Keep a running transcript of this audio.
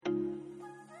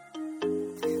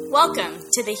Welcome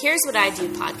to the Here's What I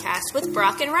Do podcast with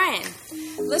Brock and Ryan.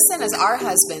 Listen as our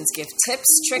husbands give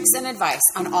tips, tricks, and advice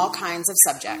on all kinds of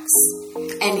subjects.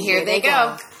 And here they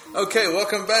go. Okay,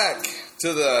 welcome back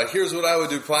to the Here's What I Would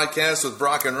Do podcast with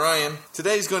Brock and Ryan.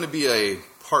 Today's going to be a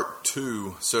part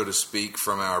 2, so to speak,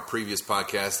 from our previous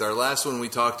podcast. Our last one we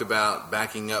talked about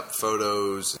backing up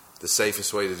photos, the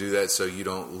safest way to do that so you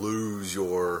don't lose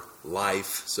your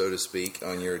life, so to speak,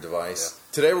 on your device. Yeah.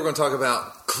 Today we're going to talk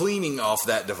about cleaning off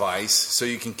that device so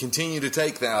you can continue to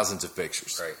take thousands of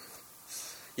pictures. Right.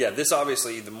 Yeah, this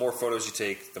obviously, the more photos you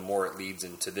take, the more it leads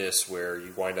into this where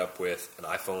you wind up with an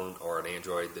iPhone or an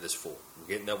Android that is full. We're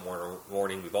getting that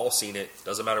warning. We've all seen it.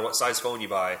 Doesn't matter what size phone you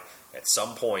buy. At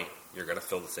some point, you're going to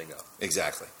fill the thing up.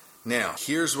 Exactly. Now,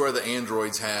 here's where the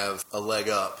Androids have a leg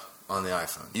up on the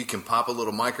iPhone. You can pop a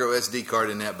little micro SD card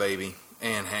in that baby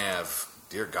and have,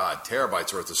 dear God,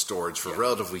 terabytes worth of storage for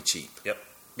relatively cheap. Yep.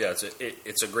 Yeah,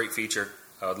 it's a great feature.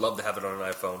 I would love to have it on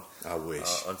an iPhone. I wish.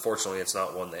 Unfortunately, it's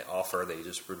not one they offer. They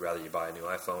just would rather you buy a new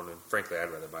iPhone. And frankly, I'd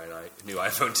rather buy a new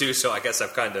iPhone too. So I guess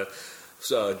I've kind of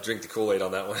drink the Kool-Aid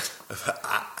on that one.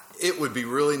 It would be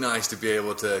really nice to be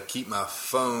able to keep my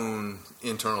phone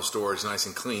internal storage nice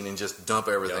and clean and just dump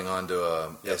everything onto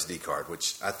a SD card,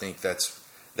 which I think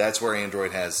that's where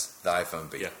Android has the iPhone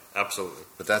beat. Yeah, absolutely.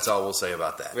 But that's all we'll say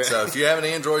about that. So if you have an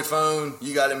Android phone,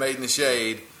 you got it made in the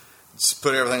shade, just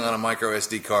put everything on a micro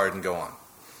SD card and go on.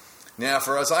 Now,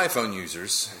 for us iPhone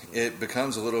users, it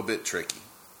becomes a little bit tricky.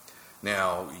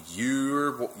 Now,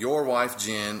 your wife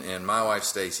Jen and my wife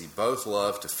Stacy both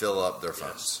love to fill up their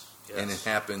phones. Yes. And it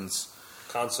happens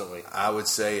constantly. I would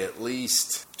say at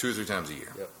least 2 or 3 times a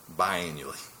year. Yep.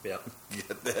 Biannually. Yep.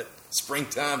 Get that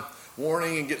springtime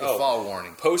warning and get the fall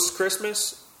warning.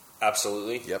 Post-Christmas,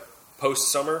 absolutely. Yep.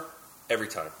 Post-summer, every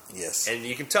time. Yes. And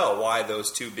you can tell why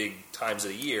those 2 big times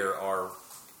of the year are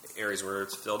areas where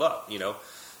it's filled up. You know,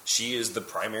 she is the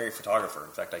primary photographer.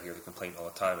 In fact, I hear the complaint all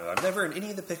the time. I'm never in any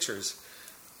of the pictures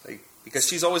because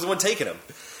she's always the one taking them.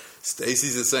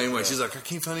 Stacy's the same way. Yeah. She's like, I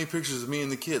can't find any pictures of me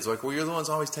and the kids. Like, well, you're the ones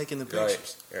always taking the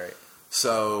pictures. Right.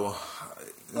 So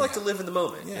I like to live in the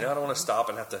moment. Yeah. You know, I don't want to stop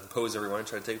and have to pose everyone and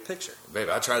try to take a picture. Baby,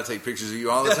 I try to take pictures of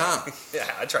you all the time.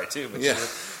 Yeah, I try too, but she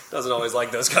doesn't always like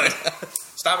those kind of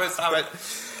Stop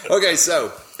it. Okay,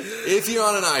 so if you're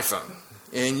on an iPhone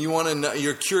and you want to know,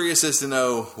 you're curious as to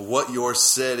know what your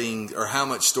setting or how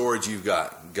much storage you've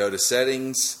got, go to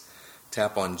Settings,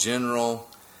 tap on General,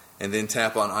 and then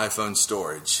tap on iPhone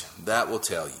Storage. That will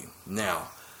tell you. Now,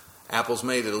 Apple's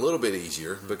made it a little bit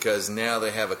easier because now they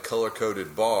have a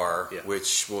color-coded bar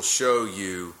which will show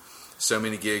you so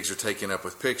many gigs are taken up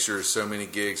with pictures, so many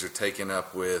gigs are taken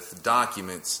up with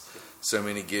documents, so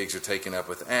many gigs are taken up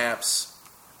with apps.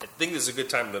 I think this is a good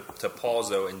time to pause,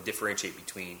 though, and differentiate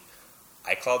between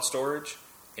iCloud storage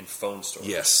and phone storage.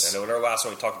 Yes. I know in our last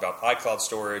one we talked about iCloud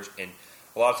storage, and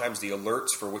a lot of times the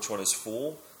alerts for which one is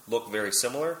full look very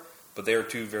similar, but they are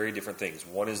 2 very different things.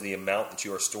 One is the amount that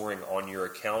you are storing on your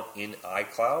account in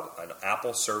iCloud. On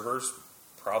Apple servers,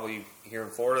 probably here in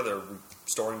Florida, they're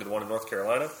storing to the one in North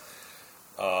Carolina.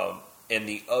 And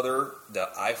the other, the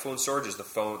iPhone storage, is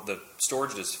the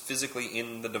storage that is physically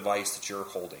in the device that you're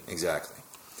holding. Exactly.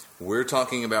 We're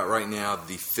talking about right now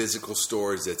the physical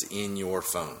storage that's in your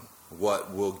phone.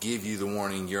 What will give you the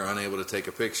warning you're unable to take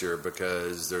a picture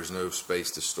because there's no space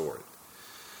to store it.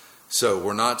 So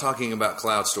we're not talking about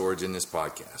cloud storage in this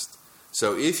podcast.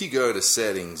 So if you go to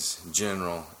Settings,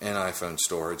 General, and iPhone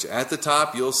Storage, at the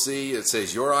top you'll see it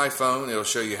says your iPhone. It'll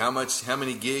show you how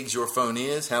many gigs your phone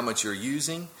is, how much you're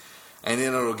using, and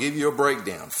then it'll give you a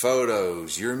breakdown.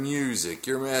 Photos, your music,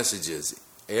 your messages,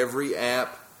 every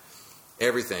app,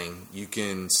 everything. You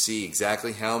can see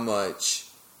exactly how much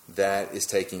that is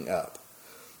taking up.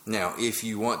 Now, if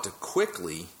you want to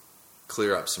quickly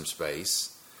clear up some space,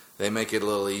 they make it a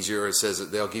little easier. It says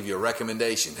that they'll give you a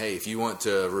recommendation. Hey, if you want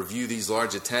to review these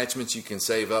large attachments, you can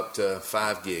save up to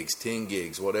 5 gigs, 10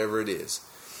 gigs, whatever it is.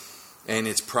 And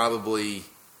it's probably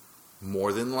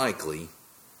more than likely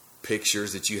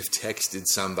pictures that you have texted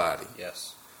somebody.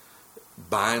 Yes.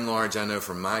 By and large, I know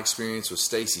from my experience with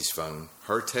Stacy's phone,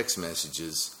 her text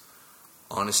messages,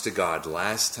 honest to God,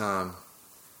 last time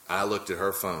I looked at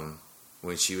her phone,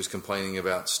 when she was complaining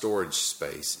about storage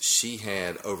space, she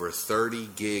had over 30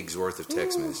 gigs worth of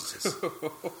text messages.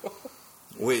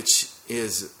 Which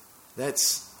is,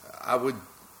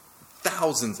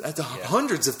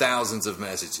 hundreds of thousands of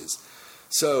messages.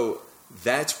 So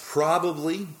that's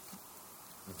probably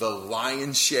the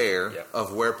lion's share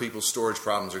of where people's storage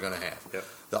problems are going to have. Yep.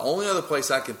 The only other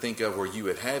place I can think of where you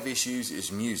would have issues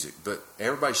is music, but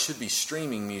everybody should be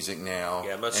streaming music now.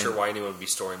 Yeah, I'm not sure why anyone would be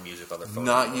storing music on their phone.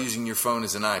 Not using your phone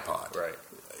as an iPod. Right.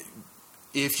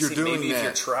 if you're doing maybe that, if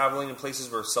you're traveling in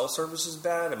places where cell service is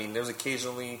bad, I mean, there's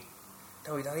occasionally.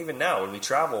 No, not even now. When we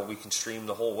travel, we can stream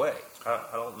the whole way. I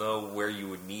don't know where you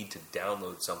would need to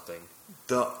download something.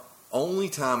 the only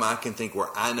time I can think where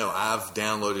I know I've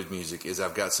downloaded music is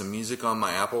I've got some music on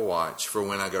my Apple Watch for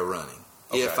when I go running.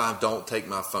 Okay. If I don't take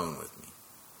my phone with me.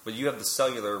 But you have the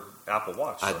cellular Apple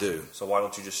Watch. I don't you? do. So why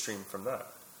don't you just stream from that?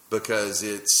 Because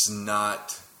it's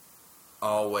not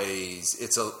always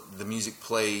the music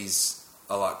plays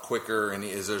a lot quicker and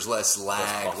there's less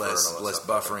lag, less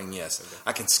buffering. Okay. Yes, okay.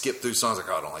 I can skip through songs like,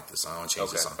 oh, I don't like this song, I want to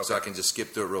change this song, so I can just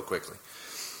skip through it real quickly.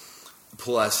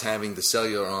 Plus, having the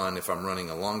cellular on if I'm running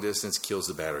a long distance kills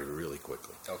the battery really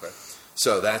quickly. Okay.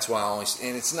 So that's why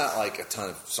and it's not like a ton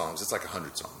of songs; it's like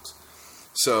 100 songs.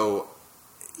 So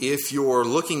if you're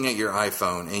looking at your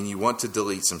iPhone and you want to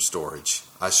delete some storage,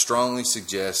 I strongly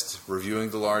suggest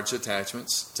reviewing the large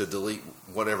attachments to delete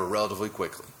whatever relatively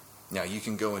quickly. Now, you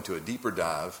can go into a deeper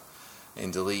dive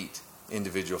and delete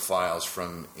individual files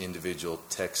from individual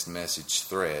text message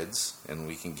threads, and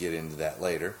we can get into that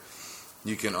later.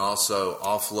 You can also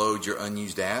offload your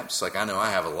unused apps. Like I know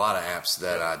I have a lot of apps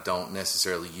that I don't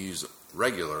necessarily use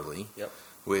regularly,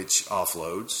 which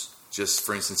offloads. Just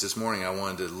for instance, this morning I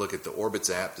wanted to look at the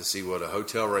Orbitz app to see what a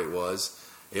hotel rate was.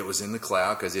 It was in the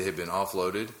cloud because it had been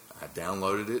offloaded. I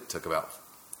downloaded it. Took about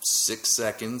 6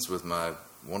 seconds with my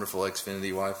wonderful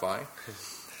Xfinity Wi-Fi.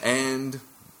 And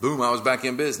boom, I was back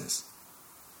in business.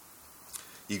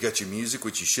 You got your music,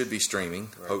 which you should be streaming,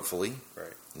 hopefully,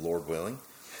 Lord willing.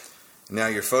 Now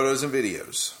your photos and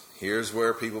videos. Here's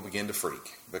where people begin to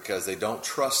freak because they don't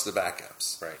trust the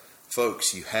backups. Right.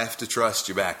 Folks, you have to trust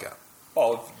your backup.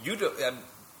 Well, you do,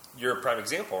 you're a prime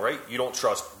example, right? You don't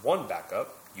trust one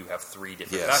backup. You have 3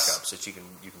 different backups that you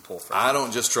can pull from. I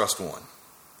don't just trust one.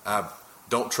 I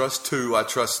don't trust 2. I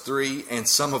trust 3, and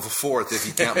some of a 4th if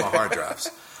you count my hard drives.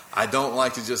 I don't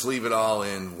like to just leave it all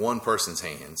in one person's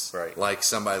hands, like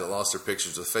somebody that lost their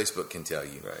pictures with Facebook can tell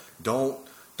you. Right.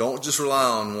 Don't just rely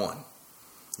on one,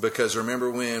 because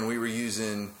remember when we were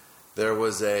using. There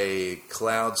was a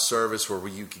cloud service where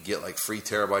you could get like free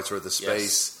terabytes worth of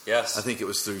space. Yes. I think it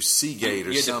was through Seagate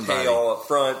or somebody. You had to pay all up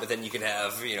front, but then you could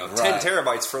have 10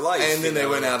 terabytes for life. And then they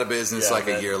went out of business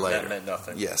a year later. That meant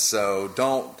nothing. Yes, so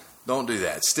don't do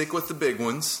that. Stick with the big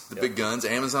ones, the big guns.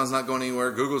 Amazon's not going anywhere.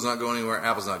 Google's not going anywhere.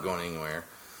 Apple's not going anywhere.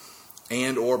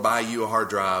 And or buy you a hard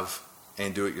drive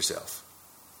and do it yourself.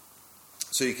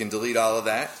 So you can delete all of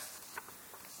that.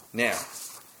 Now,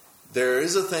 there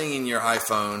is a thing in your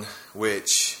iPhone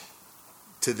which,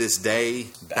 to this day,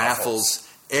 baffles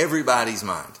everybody's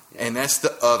mind, and that's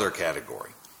the other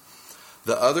category.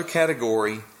 The other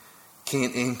category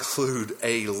can include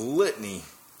a litany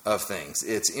of things.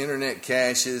 It's internet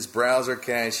caches, browser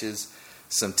caches,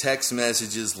 some text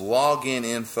messages, login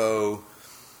info.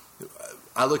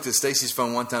 I looked at Stacy's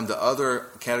phone one time. The other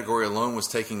category alone was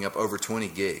taking up over 20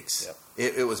 gigs.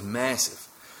 It was massive.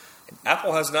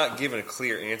 Apple has not given a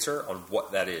clear answer on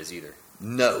what that is either.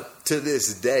 No. To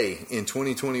this day, in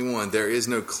 2021, there is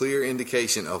no clear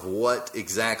indication of what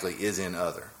exactly is in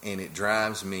other, and it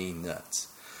drives me nuts.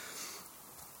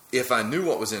 If I knew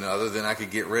what was in other, then I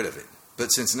could get rid of it.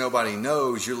 But since nobody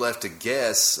knows, you're left to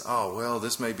guess, oh, well,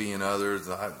 this may be in other.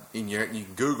 You can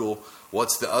Google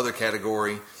what's the other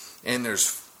category, and there's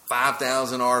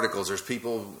 5,000 articles. There's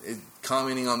people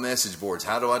commenting on message boards.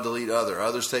 How do I delete other?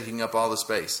 Other's taking up all the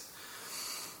space.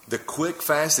 The quick,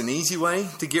 fast, and easy way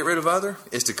to get rid of other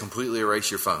is to completely erase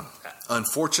your phone.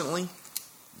 Unfortunately,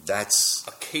 that's...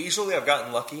 Occasionally I've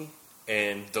gotten lucky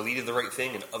and deleted the right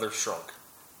thing and other shrunk.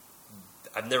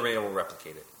 I've never been able to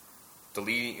replicate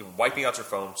it. Wiping out your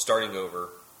phone, starting over,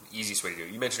 the easiest way to do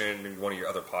it. You mentioned in one of your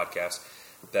other podcasts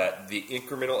that the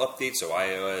incremental update, so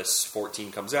iOS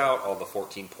 14 comes out, all the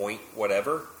 14 point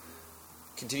whatever,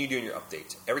 continue doing your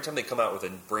updates. Every time they come out with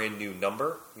a brand new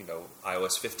number,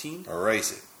 iOS 15,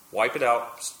 erase it. Wipe it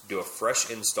out, do a fresh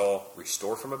install,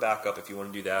 restore from a backup if you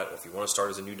want to do that, or if you want to start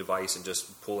as a new device and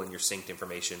just pull in your synced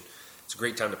information. It's a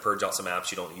great time to purge out some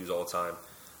apps you don't use all the time.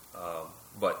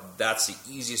 But that's the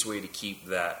easiest way to keep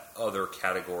that other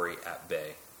category at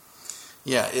bay.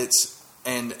 Yeah,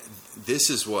 and this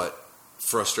is what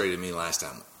frustrated me last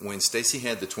time. When Stacy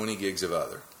had the 20 gigs of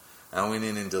other, I went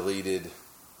in and deleted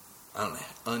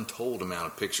untold amount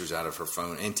of pictures out of her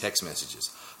phone and text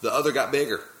messages. The other got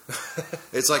bigger.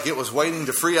 It's like it was waiting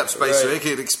to free up space so it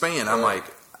could expand. I'm like,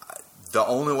 the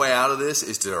only way out of this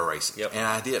is to erase it. And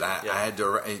I did. I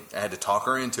had to talk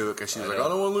her into it because she was like, I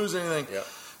don't want to lose anything.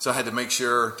 So I had to make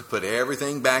sure to put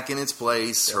everything back in its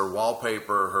place, her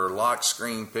wallpaper, her lock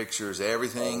screen pictures,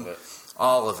 everything,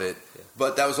 all of it.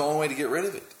 But that was the only way to get rid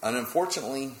of it. And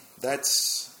unfortunately,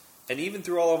 that's... And even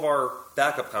through all of our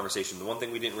backup conversation, the one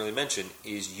thing we didn't really mention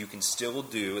is you can still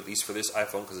do, at least for this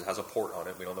iPhone, because it has a port on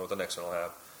it, we don't know what the next one will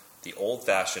have, the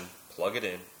old-fashioned, plug it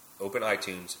in, open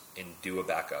iTunes, and do a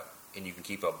backup. And you can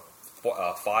keep a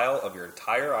file of your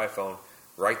entire iPhone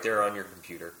right there on your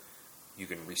computer. You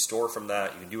can restore from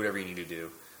that. You can do whatever you need to do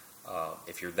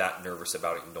if you're that nervous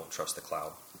about it and don't trust the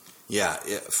cloud. Yeah,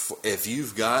 if you're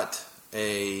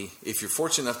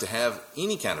fortunate enough to have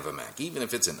any kind of a Mac, even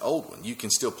if it's an old one, you can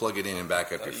still plug it in and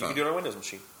back up your phone. You can do it on a Windows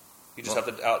machine. You just have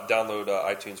to download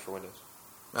iTunes for Windows.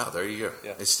 Oh, there you go.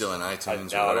 Yeah. It's still in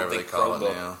iTunes or whatever they call it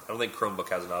now. I don't think Chromebook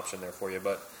has an option there for you,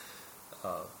 but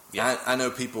yeah. I know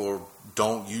people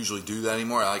don't usually do that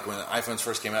anymore. Like when iPhones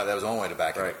first came out, that was the only way to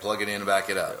back it up. Plug it in and back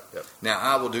it up. Yep. Now,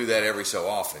 I will do that every so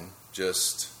often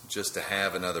just to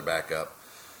have another backup.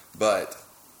 But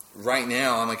right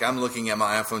now, I'm looking at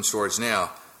my iPhone storage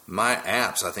now. My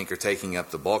apps, I think, are taking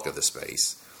up the bulk of the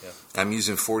space. Yeah. I'm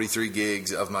using 43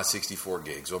 gigs of my 64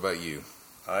 gigs. What about you?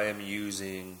 I am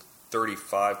using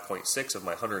 35.6 of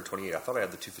my 128. I thought I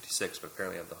had the 256, but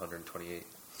apparently I have the 128.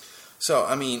 So,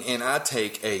 and I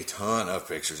take a ton of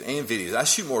pictures and videos. I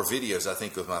shoot more videos, I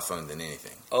think, with my phone than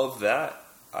anything. Of that,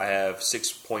 I have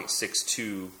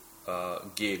 6.62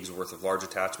 gigs worth of large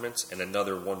attachments and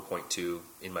another 1.2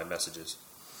 in my messages.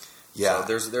 Yeah.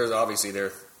 So there's obviously there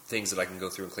are things that I can go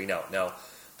through and clean out. Now,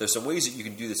 there's some ways that you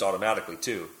can do this automatically,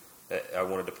 too, that I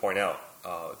wanted to point out.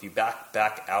 If you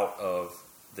back out of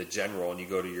the general and you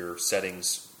go to your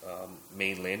settings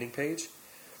main landing page,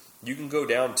 you can go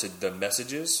down to the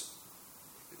messages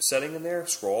setting in there,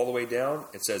 scroll all the way down,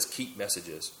 it says keep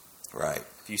messages. Right.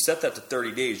 If you set that to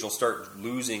 30 days, you'll start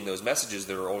losing those messages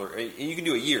that are older. And you can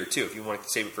do a year, too. If you want to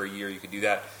save it for a year, you can do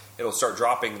that. It'll start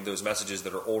dropping those messages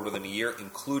that are older than a year,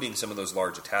 including some of those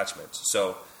large attachments.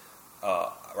 So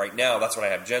right now, that's what I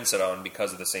have Jen set on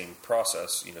because of the same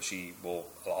process. She will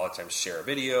a lot of times share a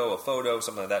video, a photo,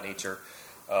 something of that nature.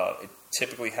 It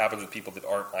typically happens with people that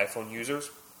aren't iPhone users.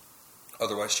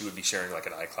 Otherwise, she would be sharing like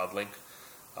an iCloud link.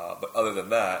 But other than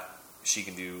that,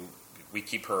 we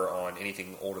keep her on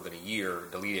anything older than a year,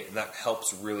 delete it, and that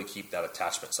helps really keep that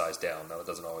attachment size down. Now, it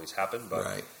doesn't always happen, but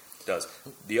it does.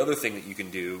 The other thing that you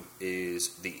can do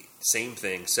is the same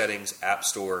thing, settings, App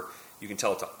Store, you can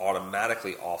tell it to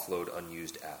automatically offload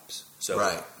unused apps.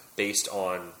 So based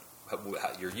on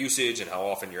your usage and how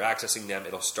often you're accessing them,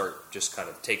 it'll start just kind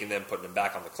of taking them, putting them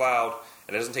back on the cloud.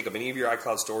 And it doesn't take up any of your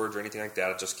iCloud storage or anything like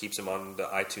that. It just keeps them on the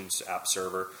iTunes app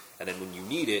server. And then when you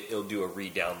need it, it'll do a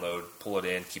re-download, pull it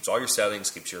in, keeps all your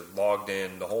settings, keeps you logged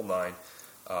in, the whole nine.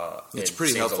 It's a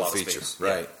pretty helpful feature.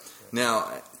 Right. Yeah.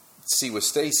 Now, see, with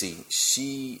Stacy,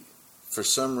 she, for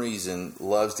some reason,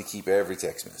 loves to keep every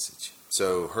text message.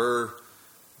 So her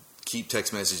keep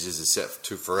text messages is set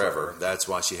to forever. That's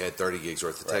why she had 30 gigs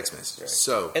worth of text messages. Right.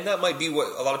 So, and that might be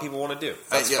what a lot of people want to do.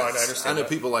 That's fine. I understand. I know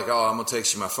people like, I'm going to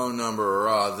text you my phone number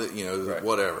or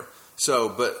whatever. So,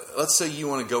 but let's say you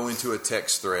want to go into a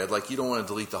text thread, like you don't want to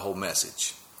delete the whole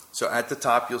message. So at the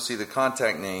top, you'll see the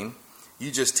contact name. You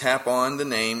just tap on the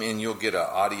name and you'll get an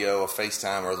audio, a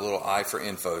FaceTime, or a little I for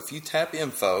info. If you tap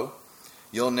info,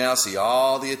 you'll now see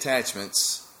all the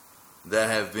attachments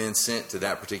that have been sent to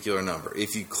that particular number.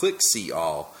 If you click see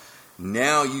all,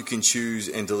 now you can choose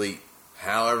and delete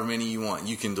however many you want.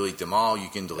 You can delete them all. You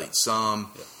can delete some.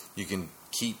 Yeah. You can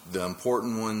keep the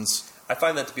important ones. I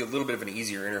find that to be a little bit of an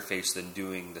easier interface than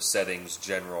doing the settings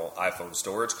general iPhone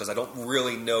storage because I don't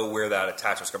really know where that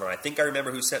attachment's coming from. I think I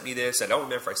remember who sent me this. I don't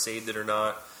remember if I saved it or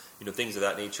not, things of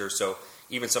that nature. So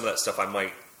even some of that stuff I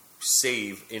might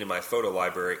save into my photo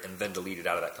library and then delete it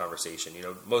out of that conversation.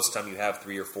 Most of the time you have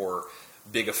 3 or 4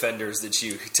 big offenders that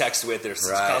you text with that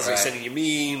are constantly sending you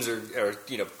memes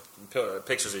or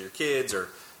pictures of your kids or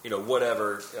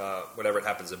whatever it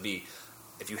happens to be.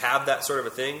 If you have that sort of a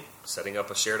thing, setting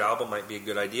up a shared album might be a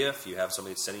good idea. If you have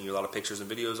somebody sending you a lot of pictures and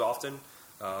videos often,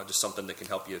 just something that can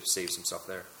help you save some stuff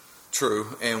there.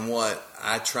 True. And what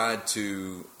I tried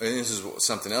to, and this is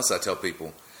something else I tell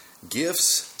people,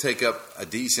 GIFs take up a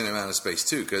decent amount of space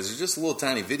too because they're just little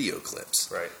tiny video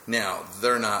clips. Right. Now,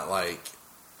 they're not like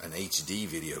an HD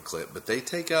video clip, but they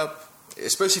take up,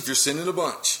 especially if you're sending a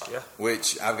bunch,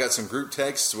 which I've got some group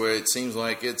texts where it seems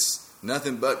like it's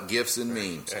nothing but GIFs and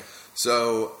memes. Okay.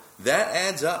 So that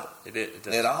adds up. It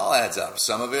does. It all adds up.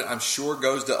 Some of it, I'm sure,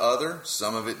 goes to other.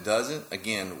 Some of it doesn't.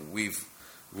 Again, we've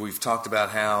talked about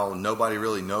how nobody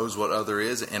really knows what other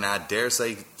is, and I dare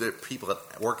say that people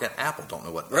that work at Apple don't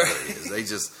know what other is. They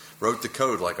just wrote the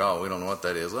code like, we don't know what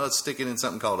that is. Well, let's stick it in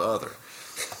something called other.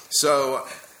 So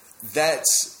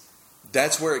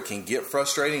that's where it can get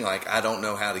frustrating. Like, I don't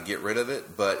know how to get rid of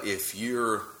it, but if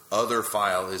your other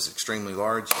file is extremely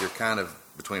large, you're kind of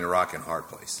between a rock and a hard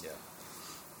place.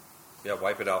 Yeah,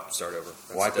 wipe it out and start over.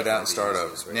 That's Wipe it out and start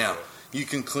over. right Now, you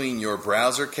can clean your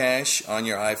browser cache on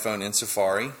your iPhone in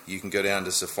Safari. You can go down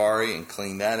to Safari and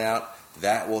clean that out.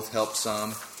 That will help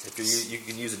some. You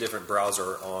can use a different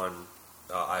browser on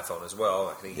iPhone as well.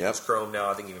 I think you use Chrome now.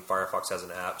 I think even Firefox has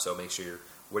an app, so make sure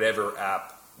whatever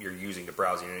app you're using to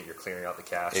browse the internet, you're clearing out the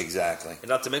cache. Exactly. And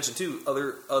not to mention, too,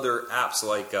 other apps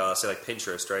like, say, like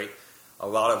Pinterest, right? A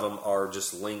lot of them are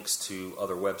just links to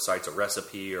other websites, a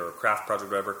recipe or a craft project,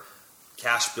 whatever.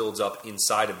 Cache builds up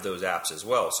inside of those apps as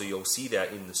well. So you'll see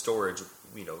that in the storage,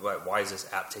 why is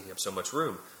this app taking up so much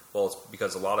room? Well, it's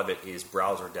because a lot of it is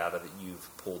browser data that you've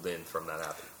pulled in from that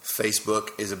app.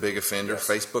 Facebook is a big offender. Yes.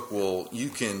 Facebook you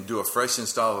can do a fresh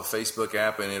install of a Facebook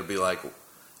app and it'll be like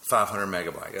 500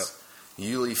 megabytes. Yep.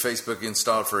 You leave Facebook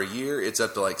installed for a year, it's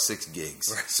up to like 6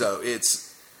 gigs. Right. So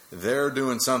they're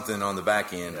doing something on the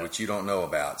back end which you don't know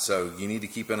about. So you need to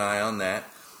keep an eye on that.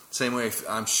 Same way,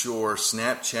 I'm sure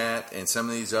Snapchat and some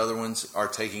of these other ones are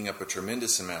taking up a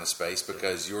tremendous amount of space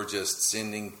because you're just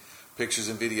sending pictures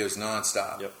and videos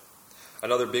nonstop. Yep.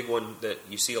 Another big one that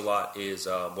you see a lot is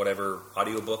whatever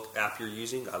audiobook app you're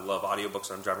using. I love audiobooks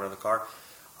when I'm driving around the car.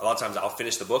 A lot of times I'll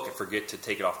finish the book and forget to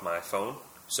take it off my phone.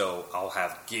 So I'll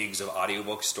have gigs of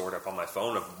audiobooks stored up on my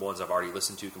phone of ones I've already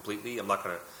listened to completely. I'm not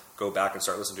going to go back and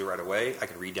start listening to it right away. I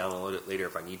can re-download it later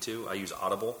if I need to. I use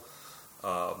Audible.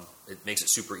 It makes it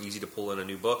super easy to pull in a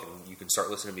new book, and you can start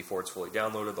listening before it's fully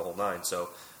downloaded, the whole nine. So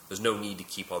there's no need to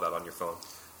keep all that on your phone.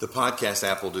 The podcast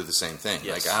app will do the same thing.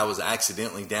 Yes. Like I was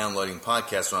accidentally downloading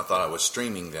podcasts when I thought I was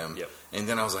streaming them. Yep. And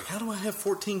then I was like, how do I have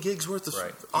 14 gigs worth of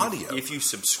audio? If you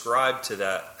subscribe to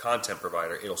that content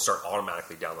provider, it'll start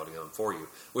automatically downloading them for you,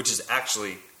 which is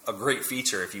actually a great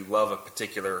feature if you love a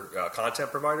particular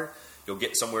content provider. You'll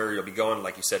get somewhere, you'll be going,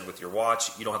 like you said, with your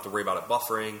watch. You don't have to worry about it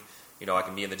buffering. I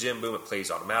can be in the gym, boom, it plays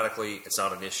automatically. It's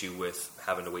not an issue with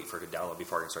having to wait for it to download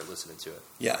before I can start listening to it.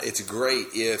 Yeah, it's great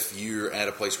if you're at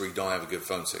a place where you don't have a good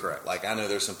phone signal. Correct. Like I know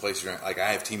there's some places, like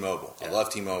I have T-Mobile. Yeah. I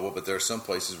love T-Mobile, but there are some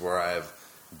places where I have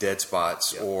dead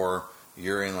spots or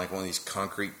you're in like one of these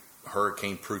concrete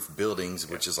hurricane-proof buildings,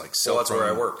 which is like that's where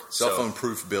I work. Cell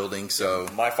phone-proof building. So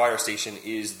my fire station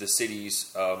is the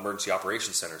city's emergency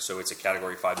operations center. So it's a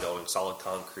Category 5 building, solid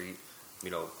concrete,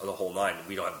 the whole nine.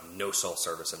 We don't have no cell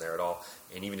service in there at all.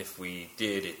 And even if we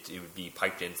did, it would be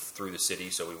piped in through the city.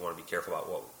 So we want to be careful about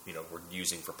what we're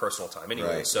using for personal time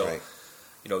anyway. Right, so right.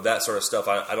 That sort of stuff.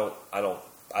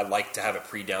 I like to have it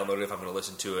pre-downloaded if I'm going to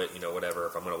listen to it. Whatever.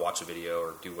 If I'm going to watch a video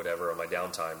or do whatever on my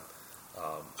downtime.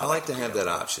 I like to have that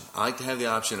option. I like to have the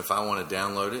option if I want to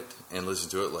download it and listen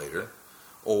to it later,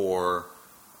 or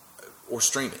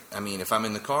stream it. I mean, if I'm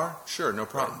in the car, sure, no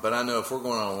problem. Right. But I know if we're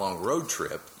going on a long road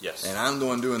trip, and I'm the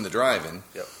one doing the driving,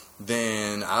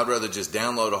 then I'd rather just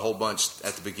download a whole bunch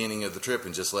at the beginning of the trip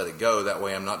and just let it go. That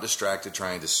way I'm not distracted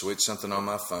trying to switch something on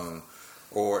my phone.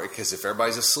 Or, because if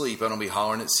everybody's asleep, I don't be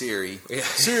hollering at Siri,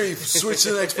 Siri, switch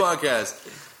to the next podcast.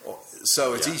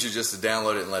 So it's easier just to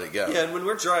download it and let it go. Yeah, and when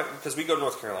we're driving, because we go to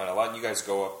North Carolina a lot, and you guys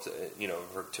go up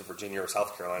to Virginia or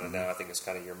South Carolina now. I think it's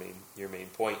kind of your main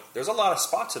point. There's a lot of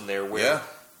spots in there where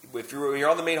if you're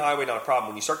on the main highway, not a problem.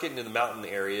 When you start getting into the mountain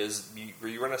areas,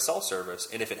 you run a cell service,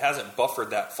 and if it hasn't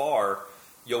buffered that far,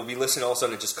 you'll be listening. All of a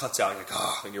sudden, it just cuts out. And you're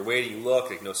like, and you're waiting. You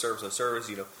look, like no service.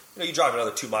 You drive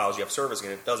another 2 miles, you have service,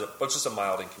 and it does it, but it's just a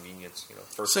mild inconvenience.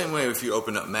 Same way if you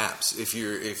open up maps. If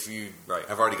you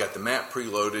have already got the map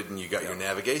preloaded and you got your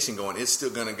navigation going, it's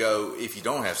still going to go if you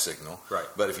don't have signal. Right.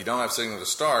 But if you don't have signal to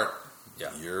start,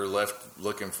 you're left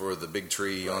looking for the big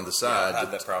tree on the side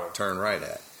to turn right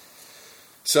at.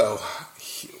 So,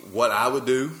 what I would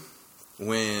do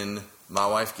when my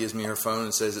wife gives me her phone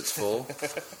and says it's full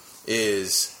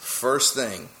is first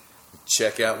thing,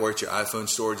 check out where your iPhone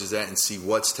storage is at and see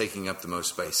what's taking up the most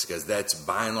space, because that's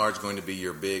by and large going to be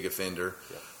your big offender.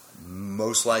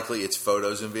 Most likely it's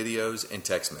photos and videos and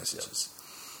text messages.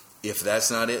 If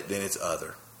that's not it, then it's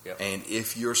other. And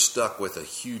if you're stuck with a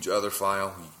huge other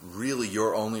file, really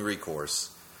your only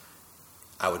recourse,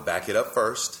 I would back it up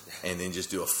first and then just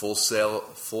do a full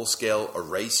scale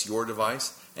erase your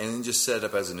device and then just set it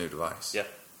up as a new device.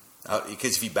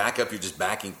 Because if you back up, you're just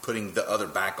putting the other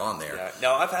back on there. Yeah.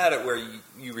 Now, I've had it where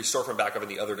you restore from backup and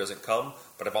the other doesn't come,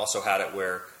 but I've also had it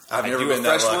where I've never been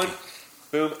that lucky.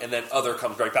 Boom, and then other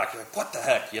comes right back. You're like, what the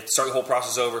heck? You have to start the whole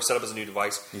process over, set up as a new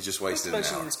device. You just wasted an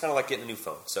hour. It's kind of like getting a new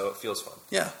phone, so it feels fun.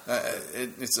 Yeah,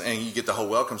 and you get the whole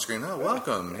welcome screen. Oh,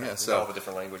 welcome. Yeah, so all the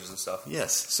different languages and stuff.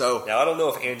 Yes. So now I don't know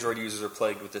if Android users are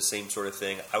plagued with the same sort of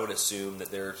thing. I would assume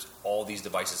that there's all these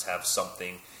devices have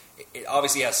something. It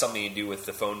obviously has something to do with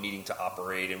the phone needing to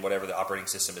operate and whatever the operating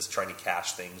system is trying to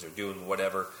cache things or doing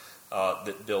whatever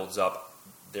that builds up.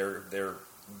 they're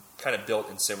kind of built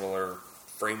in similar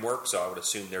framework, so I would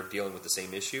assume they're dealing with the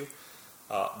same issue.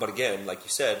 But again, like you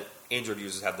said, Android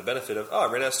users have the benefit of, I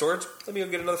ran out of storage, let me go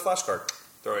get another flash card,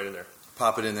 throw it in there.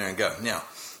 Pop it in there and go. Now,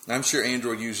 I'm sure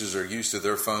Android users are used to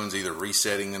their phones either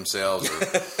resetting themselves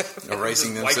or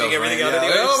erasing themselves. Wiping everything out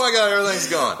anyways. Oh my God, everything's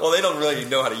gone. Well, they don't really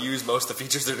know how to use most of the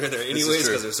features that are in there anyways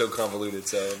because they're so convoluted.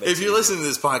 So if you listen to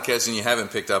this podcast and you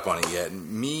haven't picked up on it yet,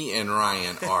 me and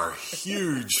Ryan are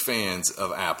huge fans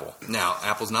of Apple. Now,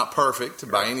 Apple's not perfect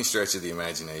by any stretch of the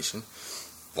imagination,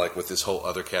 like with this whole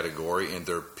other category and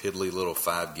their piddly little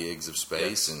 5 gigs of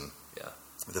space, and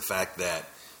the fact that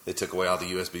they took away all the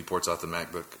USB ports off the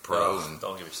MacBook Pro. And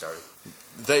don't get me started.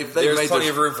 There's made plenty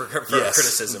of room for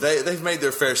criticism. They've made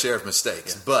their fair share of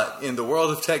mistakes. Yeah. But in the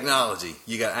world of technology,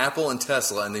 you got Apple and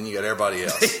Tesla, and then you got everybody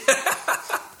else.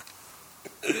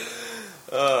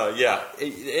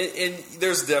 And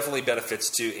there's definitely benefits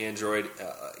to Android.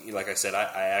 Like I said,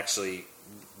 I actually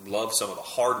love some of the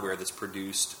hardware that's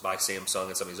produced by Samsung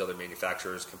and some of these other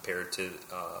manufacturers compared to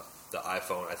the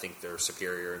iPhone. I think they're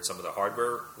superior in some of the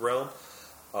hardware realm.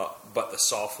 But the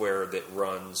software that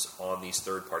runs on these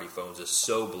third-party phones is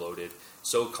so bloated,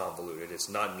 so convoluted. It's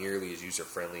not nearly as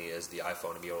user-friendly as the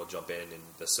iPhone to be able to jump in and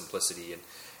the simplicity. And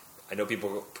I know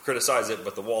people criticize it,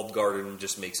 but the walled garden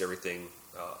just makes everything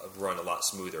run a lot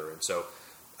smoother. And so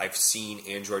I've seen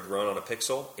Android run on a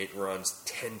Pixel. It runs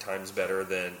 10 times better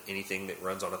than anything that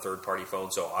runs on a third-party phone.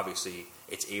 So obviously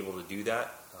it's able to do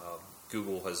that.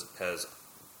 Google has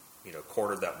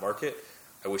cornered that market.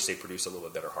 I wish they produced a little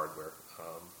bit better hardware.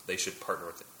 They should partner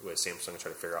with Samsung and try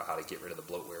to figure out how to get rid of the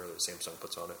bloatware that Samsung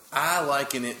puts on it. I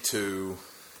liken it to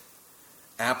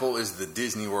Apple is the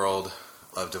Disney World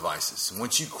of devices.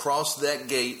 Once you cross that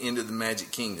gate into the Magic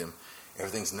Kingdom,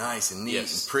 everything's nice and neat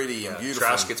and pretty and beautiful.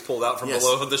 Trash gets pulled out from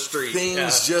below the street.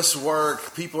 Things just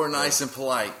work. People are nice and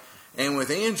polite. And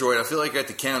with Android, I feel like you're at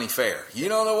the county fair. You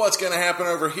don't know what's going to happen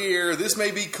over here. This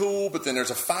may be cool, but then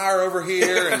there's a fire over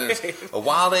here, and there's a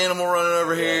wild animal running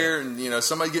over here, and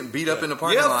somebody getting beat up in the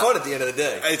parking lot. You have fun at the end of the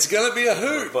day. It's going to be a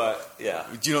hoot, but you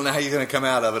don't know how you're going to come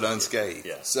out of it unscathed.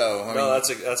 Yeah. So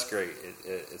that's great.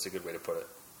 It's a good way to put it.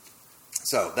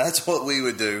 So that's what we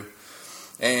would do.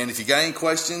 And if you got any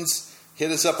questions, hit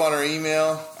us up on our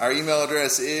email. Our email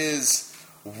address is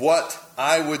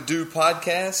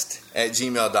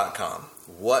whatiwouldDopodcast@gmail.com.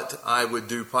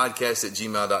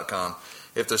 whatiwouldDopodcast@gmail.com.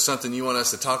 If there's something you want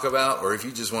us to talk about, or if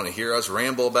you just want to hear us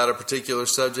ramble about a particular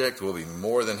subject, we'll be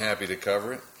more than happy to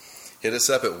cover it. Hit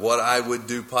us up at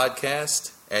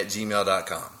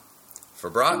whatiwouldDopodcast@gmail.com.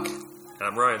 For Brock,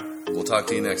 I'm Ryan. We'll talk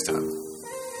to you next time.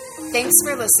 Thanks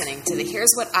for listening to the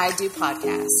Here's What I Do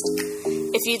podcast.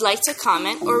 If you'd like to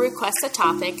comment or request a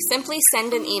topic, simply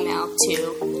send an email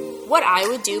to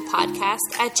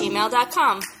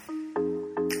whatiwouldDopodcast@gmail.com.